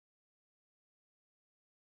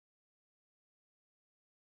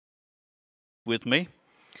with me.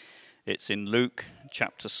 It's in Luke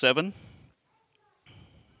chapter 7.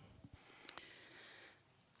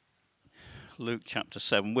 Luke chapter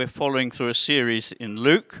 7. We're following through a series in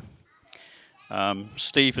Luke.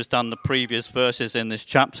 Steve has done the previous verses in this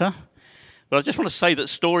chapter. But I just want to say that the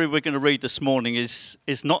story we're going to read this morning is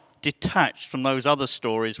not detached from those other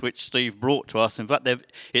stories which Steve brought to us. In fact,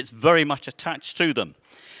 it's very much attached to them.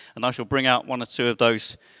 And I shall bring out one or two of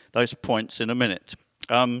those points in a minute.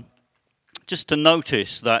 Just to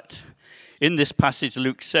notice that in this passage,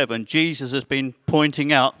 Luke 7, Jesus has been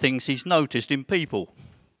pointing out things he's noticed in people.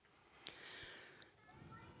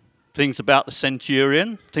 Things about the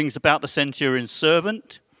centurion, things about the centurion's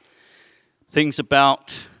servant, things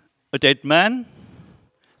about a dead man,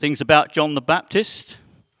 things about John the Baptist,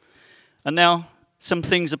 and now some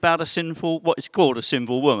things about what is called a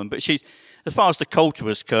sinful woman. But she's, as far as the culture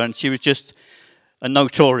was concerned, she was just a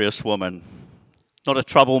notorious woman, not a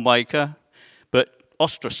troublemaker, but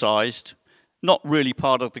ostracized, not really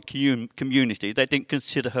part of the community. They didn't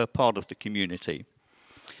consider her part of the community.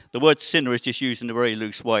 The word sinner is just used in a very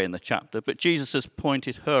loose way in the chapter, but Jesus has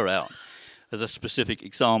pointed her out as a specific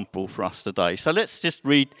example for us today. So let's just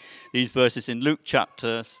read these verses in Luke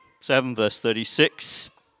chapter 7, verse 36.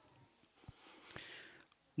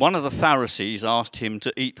 One of the Pharisees asked him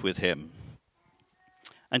to eat with him.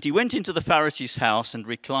 And he went into the Pharisee's house and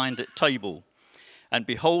reclined at table. And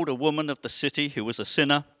behold, a woman of the city who was a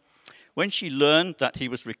sinner, when she learned that he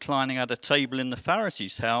was reclining at a table in the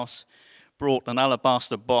Pharisee's house, brought an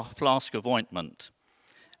alabaster flask of ointment.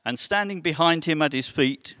 And standing behind him at his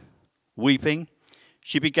feet, weeping,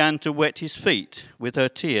 she began to wet his feet with her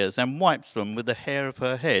tears and wiped them with the hair of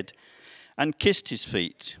her head and kissed his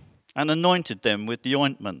feet and anointed them with the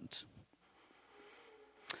ointment.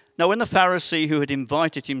 Now when the Pharisee who had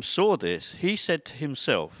invited him saw this, he said to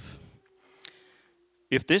himself,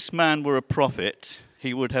 "If this man were a prophet,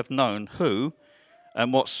 he would have known who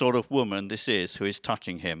and what sort of woman this is who is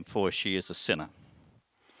touching him, for she is a sinner."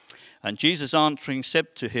 And Jesus answering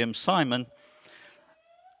said to him, "Simon,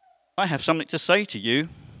 I have something to say to you."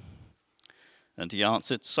 And he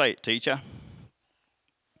answered, "Say it, teacher."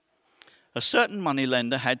 A certain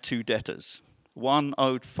moneylender had 2 debtors. One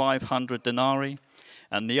owed 500 denarii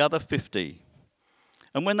and the other 50.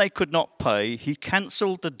 And when they could not pay, he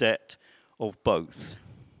cancelled the debt of both.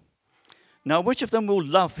 Now which of them will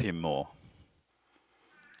love him more?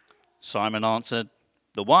 Simon answered,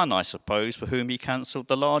 "The one, I suppose, for whom he cancelled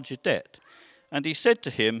the larger debt." And he said to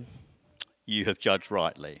him, "You have judged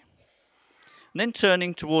rightly." And then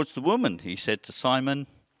turning towards the woman, he said to Simon,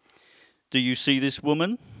 "Do you see this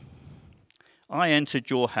woman? I entered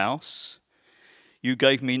your house. You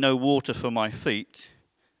gave me no water for my feet,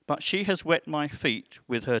 but she has wet my feet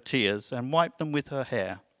with her tears and wiped them with her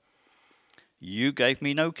hair. You gave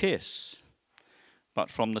me no kiss, but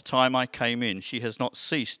from the time I came in, she has not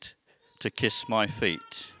ceased to kiss my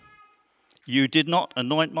feet. You did not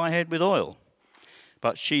anoint my head with oil,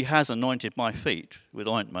 but she has anointed my feet with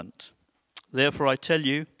ointment. Therefore I tell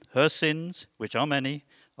you, her sins, which are many,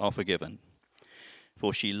 are forgiven,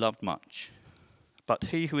 for she loved much. But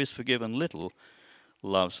he who is forgiven little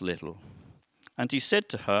loves little." And he said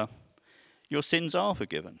to her, "Your sins are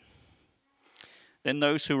forgiven." Then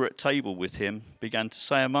those who were at table with him began to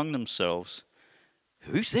say among themselves,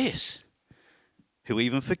 "Who's this, who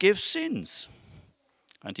even forgives sins?"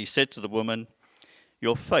 And he said to the woman,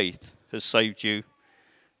 "Your faith has saved you.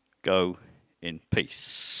 Go in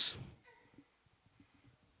peace."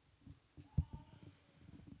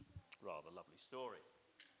 Rather lovely story.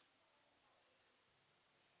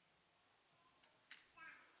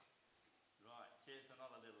 Right, here's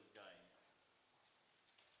another little game.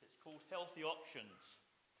 It's called Healthy Options.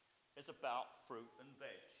 It's about fruit and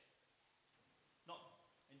veg. Not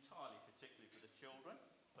entirely particularly for the children,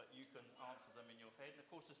 but you can answer them in your head. And of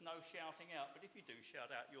course, there's no shouting out, but if you do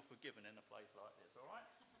shout out, you're forgiven in a place like this, all right?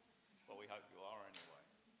 Well, we hope you are anyway.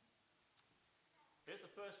 Here's the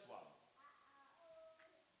first one.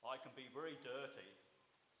 I can be very dirty.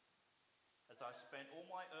 As I spent all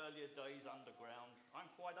my earlier days underground, I'm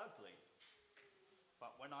quite ugly.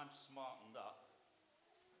 But when I'm smartened up,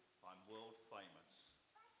 I'm world famous.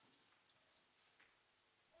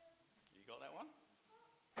 You got that one?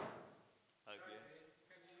 Okay.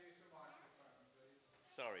 Can you use the microphone, please?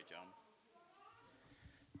 Sorry, John.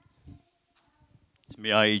 It's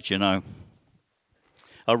my age, you know.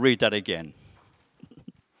 I'll read that again.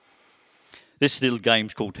 This little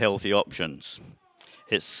game's called Healthy Options.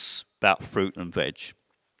 It's about fruit and veg.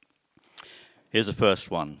 Here's the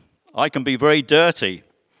first one. I can be very dirty,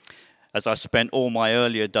 as I spent all my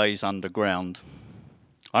earlier days underground.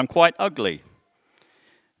 I'm quite ugly.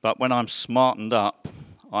 But when I'm smartened up,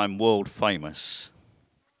 I'm world famous.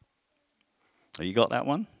 Have you got that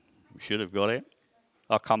one? You should have got it.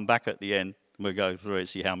 I'll come back at the end and we'll go through it,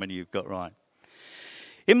 see how many you've got right.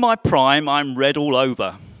 In my prime, I'm red all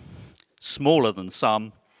over, smaller than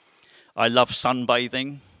some. I love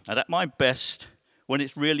sunbathing, and at my best when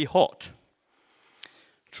it's really hot.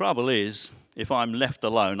 Trouble is, if I'm left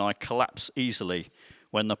alone, I collapse easily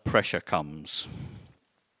when the pressure comes.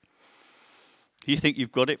 You think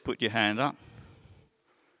you've got it? Put your hand up.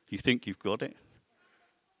 You think you've got it?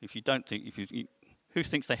 If you don't think, who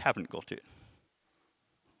thinks they haven't got it?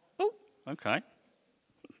 Oh, okay.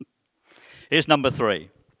 Here's number 3.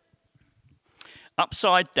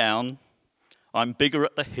 Upside down, I'm bigger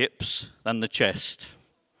at the hips than the chest.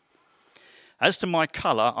 As to my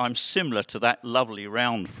colour, I'm similar to that lovely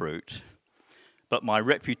round fruit, but my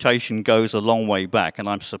reputation goes a long way back, and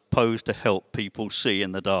I'm supposed to help people see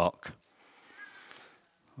in the dark.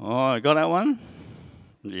 Oh, got that one?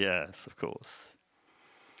 Yes, of course.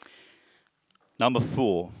 Number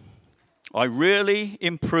 4, I really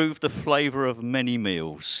improve the flavour of many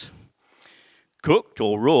meals, cooked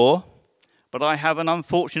or raw, but I have an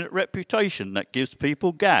unfortunate reputation that gives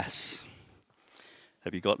people gas.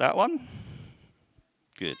 Have you got that one?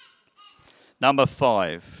 Good. Number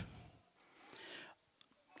 5,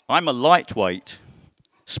 I'm a lightweight,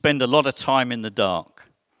 spend a lot of time in the dark.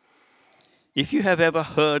 If you have ever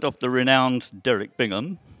heard of the renowned Derek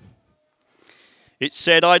Bingham, it's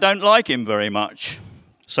said I don't like him very much.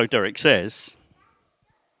 So Derek says.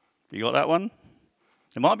 You got that one?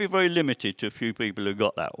 It might be very limited to a few people who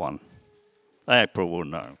got that one. April will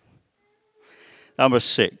know. Number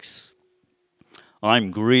 6,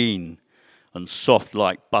 I'm green and soft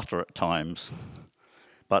like butter at times.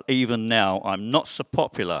 But even now, I'm not so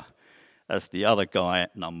popular as the other guy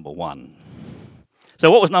at number 1.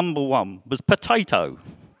 So what was number 1? Was potato.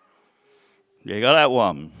 You got that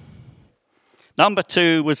one. Number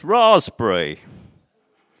 2 was raspberry.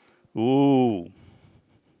 Ooh.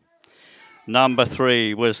 Number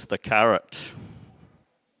 3 was the carrot.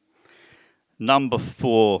 Number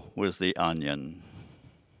 4 was the onion.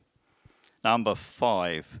 Number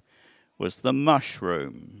 5 was the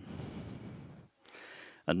mushroom.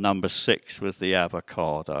 And number 6 was the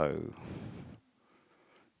avocado.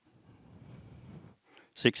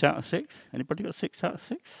 6 out of 6? Anybody got 6 out of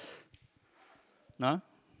 6? No?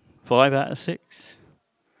 5 out of 6?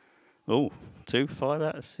 Oh, 2, 5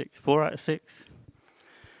 out of 6, 4 out of 6.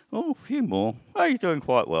 Oh, a few more. Oh, you're doing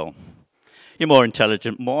quite well. You're more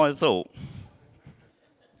intelligent than what I thought.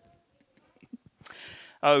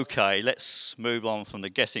 Okay, let's move on from the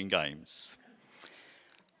guessing games.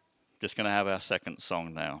 Just going to have our second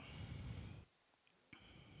song now.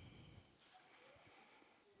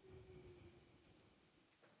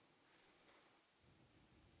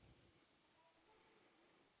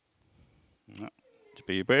 To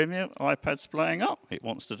be obedient, iPad's playing up. It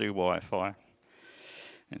wants to do Wi-Fi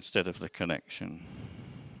instead of the connection.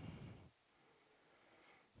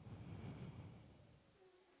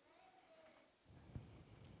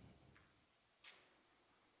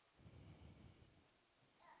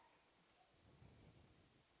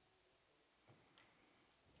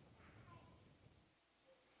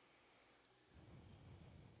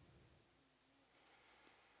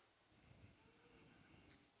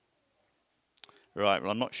 Right,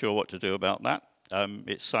 well, I'm not sure what to do about that.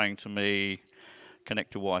 It's saying to me,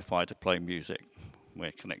 connect to Wi-Fi to play music.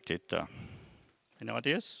 We're connected. Any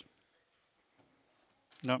ideas?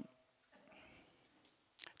 No.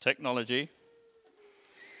 Technology.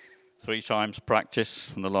 3 times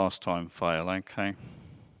practice and the last time fail, okay?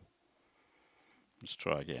 Let's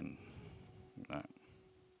try again. No.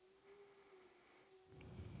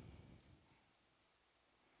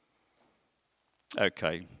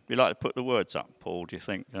 Okay, we like to put the words up, Paul, do you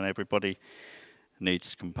think? And everybody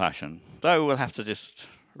needs compassion. Though we'll have to just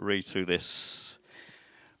read through this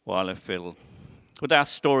while I feel. With our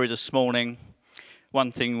story this morning,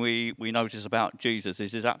 one thing we notice about Jesus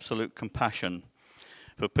is his absolute compassion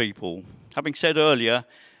for people. Having said earlier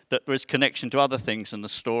that there is connection to other things in the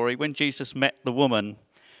story, when Jesus met the woman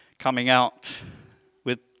coming out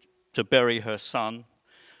to bury her son,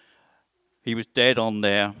 he was dead on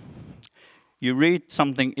there. You read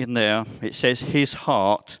something in there, it says his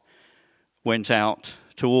heart went out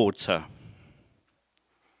towards her.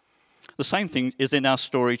 The same thing is in our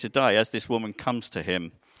story today. As this woman comes to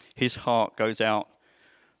him, his heart goes out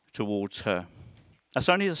towards her. That's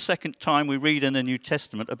only the second time we read in the New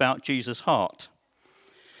Testament about Jesus' heart.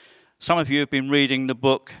 Some of you have been reading the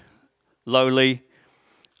book Lowly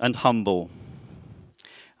and Humble.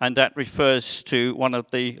 And that refers to one of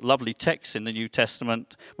the lovely texts in the New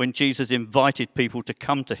Testament when Jesus invited people to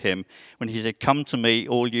come to him, when he said, "Come to me,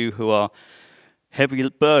 all you who are heavy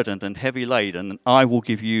burdened and heavy laden, and I will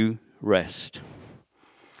give you rest."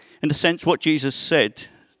 In a sense, what Jesus said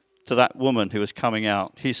to that woman who was coming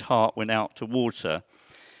out, his heart went out towards her.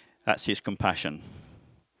 That's his compassion.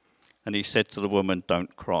 And he said to the woman,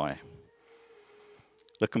 "Don't cry."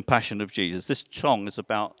 The compassion of Jesus. This song is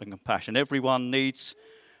about the compassion. Everyone needs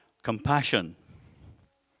compassion.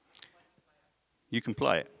 You can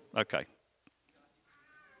play it. Okay.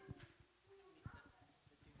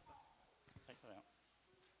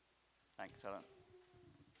 Thanks, Alan.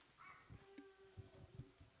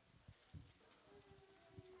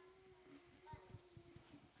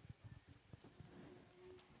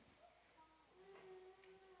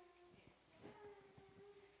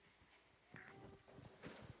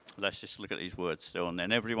 Let's just look at these words still. And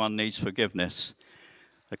then everyone needs forgiveness,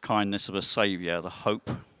 the kindness of a saviour, the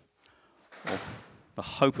hope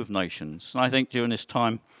of nations. And I think during this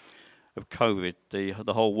time of COVID,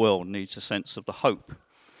 the whole world needs a sense of the hope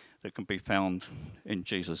that can be found in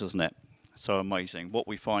Jesus, isn't it? So amazing. What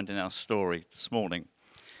we find in our story this morning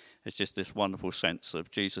is just this wonderful sense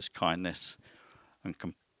of Jesus' kindness and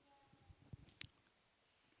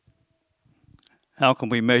how can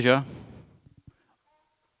we measure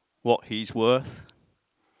what he's worth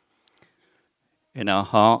in our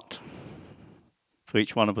heart to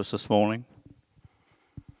each one of us this morning?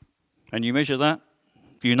 And you measure that?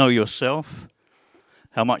 Do you know yourself?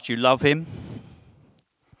 How much you love him?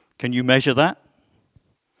 Can you measure that?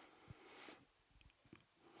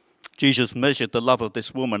 Jesus measured the love of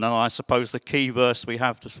this woman, and I suppose the key verse we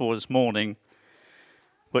have for this morning,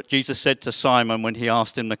 what Jesus said to Simon when he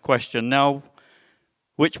asked him the question, "Now,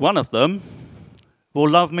 which one of them will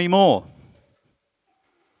love me more?"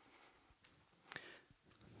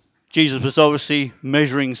 Jesus was obviously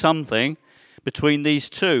measuring something between these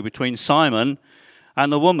two, between Simon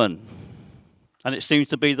and the woman. And it seems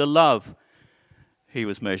to be the love he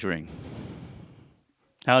was measuring.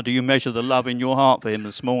 How do you measure the love in your heart for him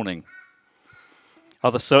this morning?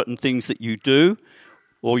 Are there certain things that you do,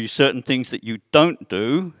 or certain things that you don't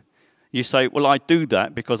do? You say, "Well, I do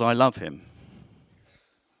that because I love him."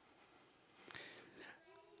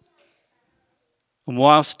 And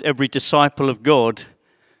whilst every disciple of God,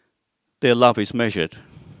 their love is measured,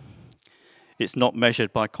 it's not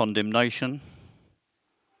measured by condemnation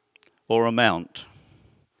or amount,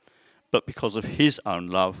 but because of his own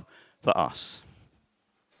love for us.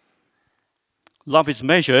 Love is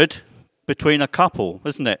measured between a couple,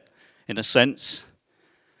 isn't it? In a sense,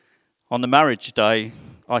 on the marriage day,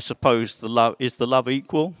 I suppose the love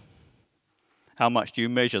equal? How much do you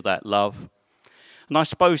measure that love? And I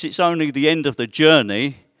suppose it's only the end of the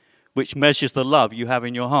journey which measures the love you have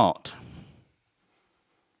in your heart.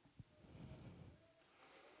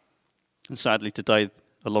 And sadly today,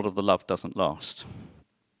 a lot of the love doesn't last.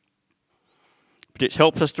 But it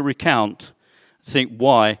helps us to recount, think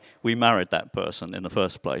why we married that person in the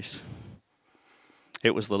first place.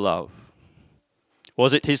 It was the love.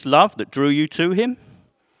 Was it his love that drew you to him?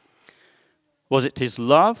 Was it his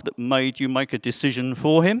love that made you make a decision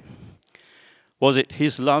for him? Was it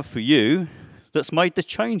his love for you that's made the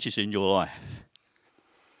changes in your life?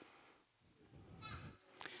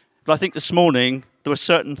 But I think this morning there were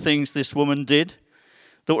certain things this woman did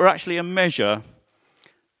that were actually a measure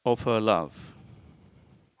of her love.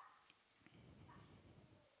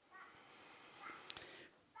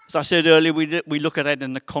 As I said earlier, we look at it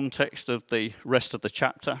in the context of the rest of the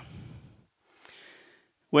chapter.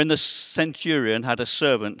 When the centurion had a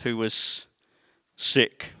servant who was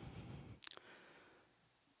sick,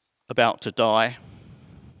 about to die,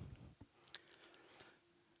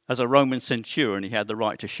 as a Roman centurion, he had the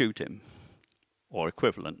right to shoot him, or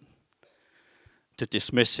equivalent, to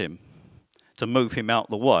dismiss him, to move him out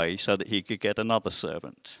the way so that he could get another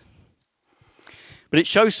servant. But it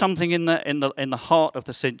shows something in the heart of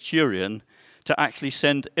the centurion to actually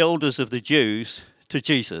send elders of the Jews to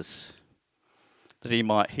Jesus, that he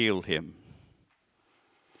might heal him.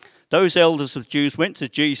 Those elders of the Jews went to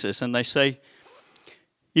Jesus and they say,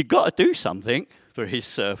 "You've got to do something for his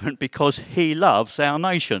servant because he loves our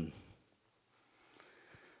nation."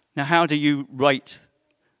 Now, how do you rate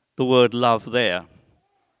the word love there?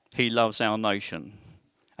 He loves our nation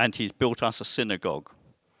and he's built us a synagogue.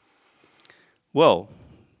 Well,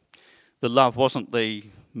 the love wasn't the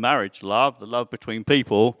marriage love, the love between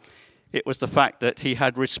people. It was the fact that he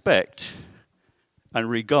had respect and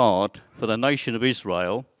regard for the nation of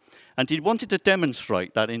Israel, and he wanted to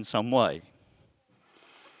demonstrate that in some way.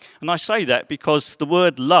 And I say that because the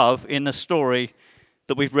word love in the story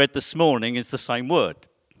that we've read this morning is the same word,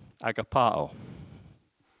 agapao.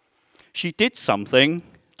 She did something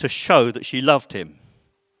to show that she loved him.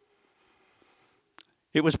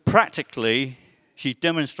 It was practically, she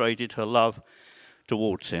demonstrated her love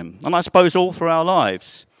towards him. And I suppose all through our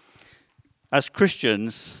lives, as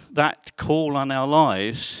Christians, that call on our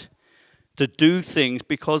lives to do things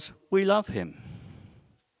because we love him.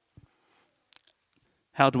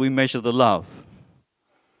 How do we measure the love?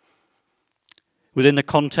 Within the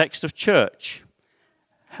context of church,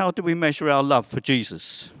 how do we measure our love for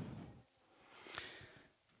Jesus?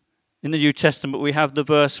 In the New Testament, we have the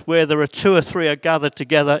verse, where there are 2 or 3 are gathered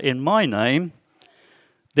together in my name,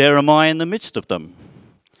 there am I in the midst of them.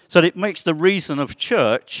 So it makes the reason of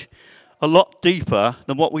church a lot deeper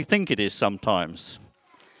than what we think it is sometimes.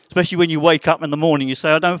 Especially when you wake up in the morning, you say,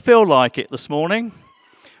 I don't feel like it this morning.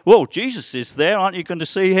 Well, Jesus is there, aren't you going to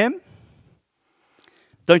see him?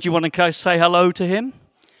 Don't you want to go say hello to him?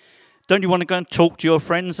 Don't you want to go and talk to your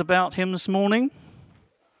friends about him this morning?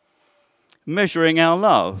 Measuring our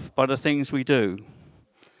love by the things we do.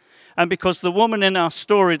 And because the woman in our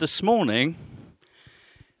story this morning,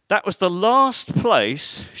 that was the last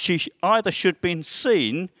place she either should have been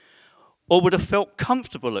seen or would have felt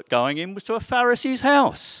comfortable at going in, was to a Pharisee's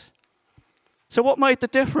house. So what made the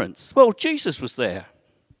difference? Well, Jesus was there.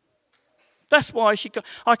 That's why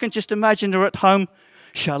I can just imagine her at home.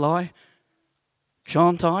 Shall I?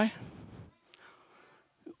 Shan't I?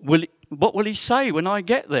 What will he say when I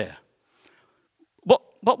get there?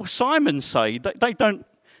 What will Simon say?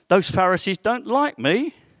 Those Pharisees don't like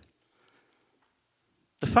me.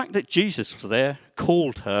 The fact that Jesus was there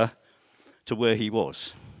called her to where he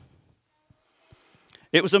was.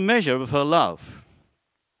 It was a measure of her love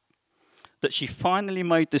that she finally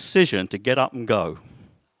made the decision to get up and go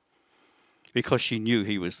because she knew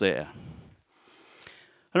he was there.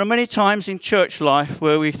 There are many times in church life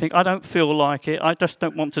where we think, I don't feel like it, I just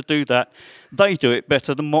don't want to do that. They do it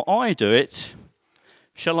better than what I do it.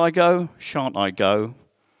 Shall I go? Shan't I go?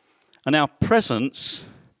 And our presence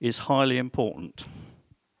is highly important.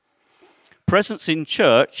 Presence in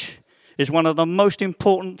church is one of the most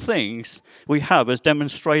important things we have as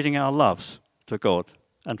demonstrating our loves to God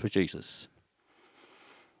and for Jesus.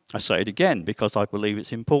 I say it again because I believe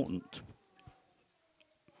it's important.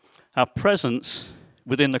 Our presence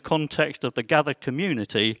within the context of the gathered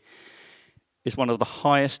community is one of the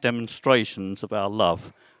highest demonstrations of our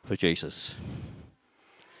love for Jesus.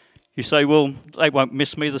 You say, well, they won't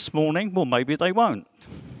miss me this morning. Well, maybe they won't.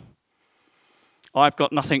 I've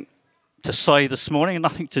got nothing to say this morning and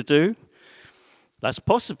nothing to do. That's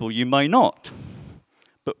possible. You may not.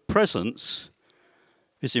 But presence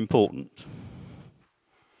is important.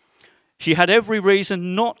 She had every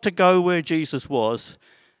reason not to go where Jesus was,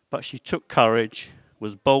 but she took courage,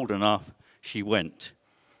 was bold enough, she went.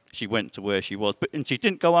 She went to where she was, and she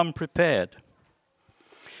didn't go unprepared.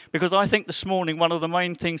 Because I think this morning, one of the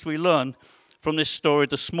main things we learn from this story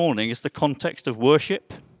this morning is the context of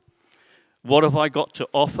worship. What have I got to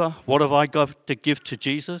offer? What have I got to give to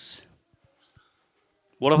Jesus?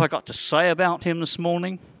 What have I got to say about him this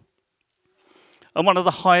morning? And one of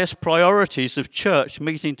the highest priorities of church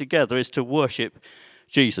meeting together is to worship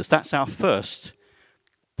Jesus. That's our first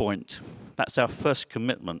point. That's our first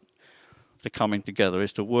commitment to coming together,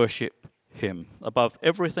 is to worship him. Above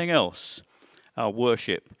everything else, our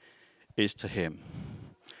worship is to him.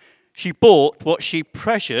 She bought what she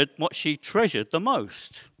treasured the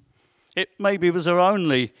most. It maybe was her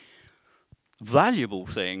only valuable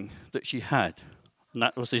thing that she had, and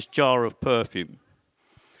that was this jar of perfume.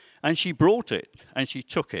 And she brought it, and she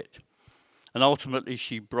took it, and ultimately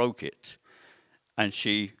she broke it, and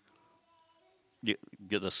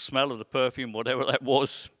the smell of the perfume, whatever that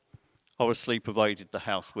was, obviously pervaded the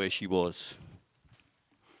house where she was.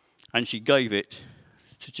 And she gave it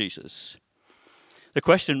to Jesus. The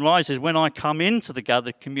question rises, when I come into the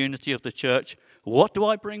gathered community of the church, what do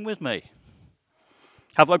I bring with me?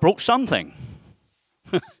 Have I brought something?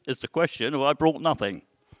 Is the question, or I brought nothing?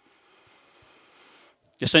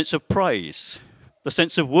 The sense of praise, the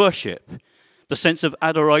sense of worship, the sense of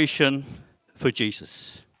adoration for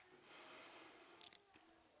Jesus.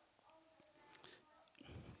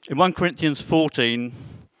 In 1 Corinthians 14,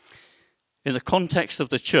 in the context of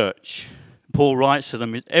the church, Paul writes to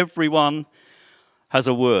them, everyone has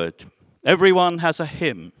a word. Everyone has a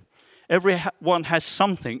hymn. Everyone has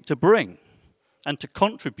something to bring and to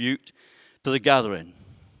contribute to the gathering.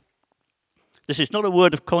 This is not a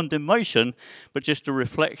word of condemnation, but just a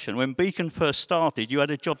reflection. When Beacon first started, you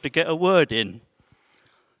had a job to get a word in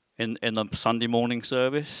the Sunday morning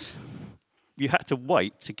service. You had to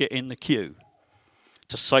wait to get in the queue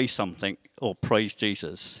to say something or praise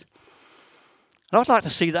Jesus. And I'd like to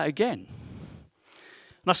see that again.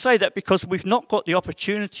 And I say that because we've not got the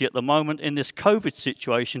opportunity at the moment in this COVID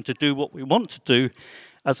situation to do what we want to do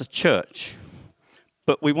as a church.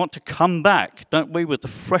 But we want to come back, don't we, with the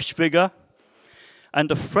fresh vigour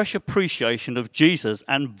and a fresh appreciation of Jesus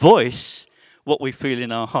and voice what we feel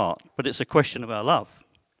in our heart. But it's a question of our love.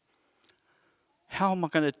 How am I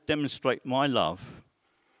going to demonstrate my love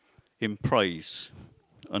in praise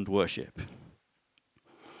and worship?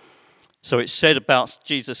 So it's said about,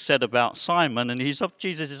 Jesus said about Simon, and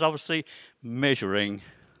Jesus is obviously measuring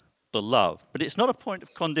the love. But it's not a point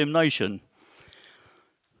of condemnation.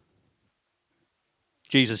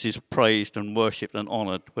 Jesus is praised and worshipped and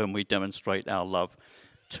honoured when we demonstrate our love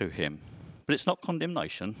to him. But it's not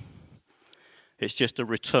condemnation. It's just a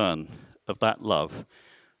return of that love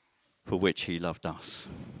for which he loved us.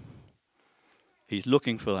 He's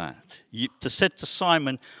looking for that. Said to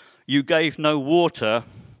Simon, you gave no water,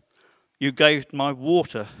 you gave my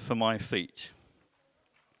water for my feet.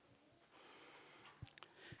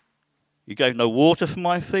 You gave no water for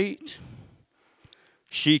my feet.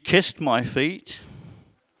 She kissed my feet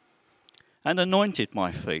and anointed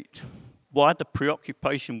my feet. Why the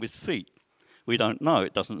preoccupation with feet? We don't know.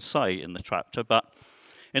 It doesn't say in the chapter. But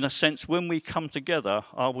in a sense, when we come together,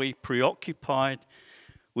 are we preoccupied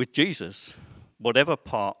with Jesus? Whatever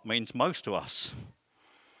part means most to us.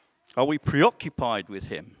 Are we preoccupied with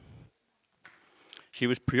him? She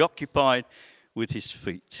was preoccupied with his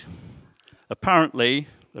feet. Apparently,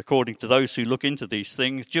 according to those who look into these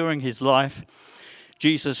things, during his life,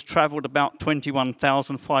 Jesus travelled about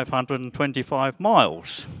 21,525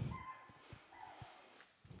 miles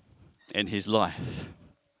in his life.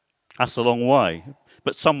 That's a long way.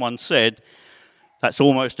 But someone said that's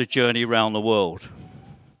almost a journey around the world.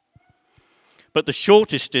 But the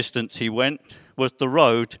shortest distance he went was the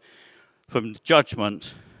road from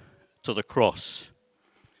judgment to the cross.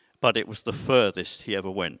 But it was the furthest he ever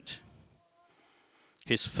went.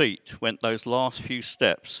 His feet went those last few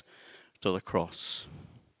steps to the cross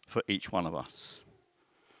for each one of us.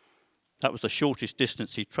 That was the shortest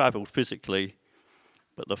distance he travelled physically,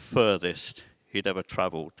 but the furthest he'd ever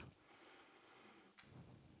travelled.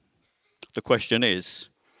 The question is,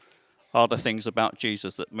 are there things about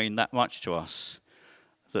Jesus that mean that much to us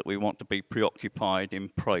that we want to be preoccupied in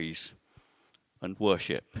praise and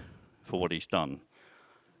worship for what he's done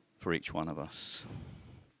for each one of us?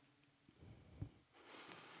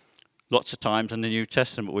 Lots of times in the New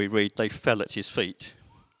Testament we read they fell at his feet.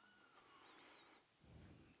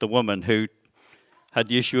 The woman who had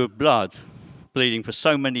the issue of blood, bleeding for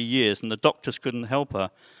so many years, and the doctors couldn't help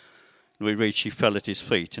her, we read she fell at his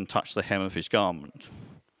feet and touched the hem of his garment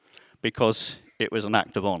because it was an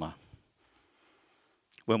act of honour.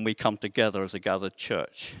 When we come together as a gathered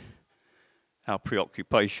church, our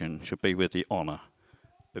preoccupation should be with the honour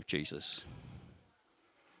of Jesus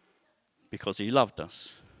because he loved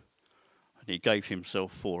us. And he gave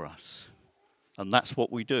himself for us. And that's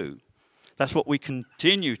what we do. That's what we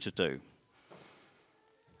continue to do.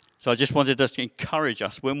 So I just wanted to encourage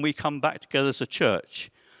us, when we come back together as a church,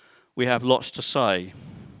 we have lots to say,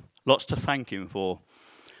 lots to thank him for,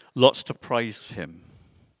 lots to praise him.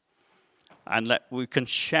 And we can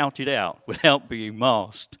shout it out without being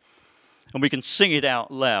masked. And we can sing it out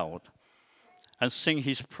loud and sing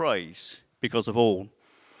his praise because of all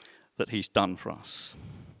that he's done for us.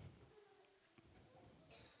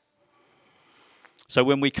 So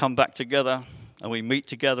when we come back together and we meet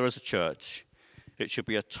together as a church, it should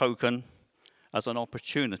be a token as an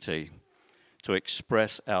opportunity to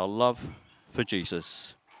express our love for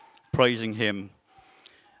Jesus, praising him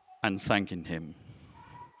and thanking him.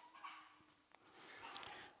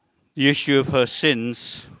 The issue of her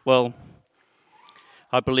sins, well,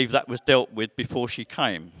 I believe that was dealt with before she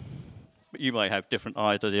came. But you may have different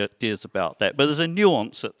ideas about that. But there's a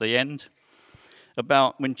nuance at the end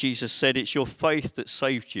about when Jesus said, it's your faith that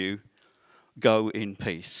saved you, go in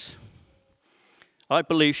peace. I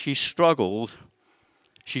believe she struggled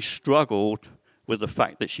with the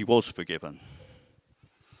fact that she was forgiven.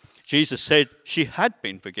 Jesus said she had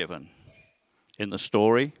been forgiven in the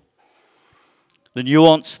story. The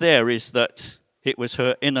nuance there is that it was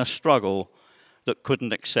her inner struggle that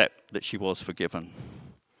couldn't accept that she was forgiven.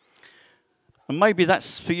 And maybe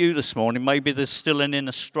that's for you this morning. Maybe there's still an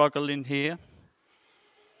inner struggle in here.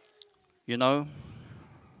 You know,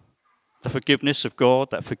 the forgiveness of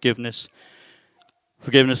God, that forgiveness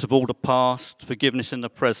of all the past, forgiveness in the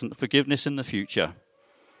present, forgiveness in the future.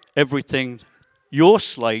 Everything, your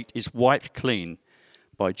slate is wiped clean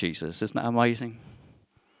by Jesus. Isn't that amazing?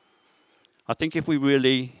 I think if we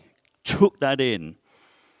really took that in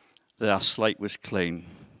that our slate was clean.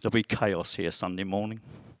 There'll be chaos here Sunday morning.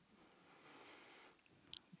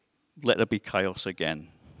 Let there be chaos again.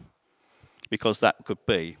 Because that could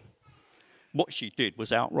be. What she did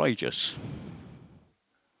was outrageous.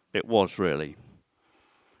 It was really.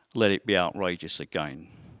 Let it be outrageous again.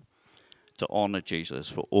 To honour Jesus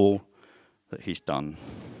for all that he's done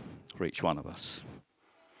for each one of us.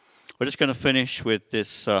 We're just going to finish with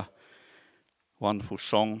this wonderful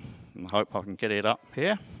song. I hope I can get it up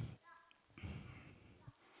here.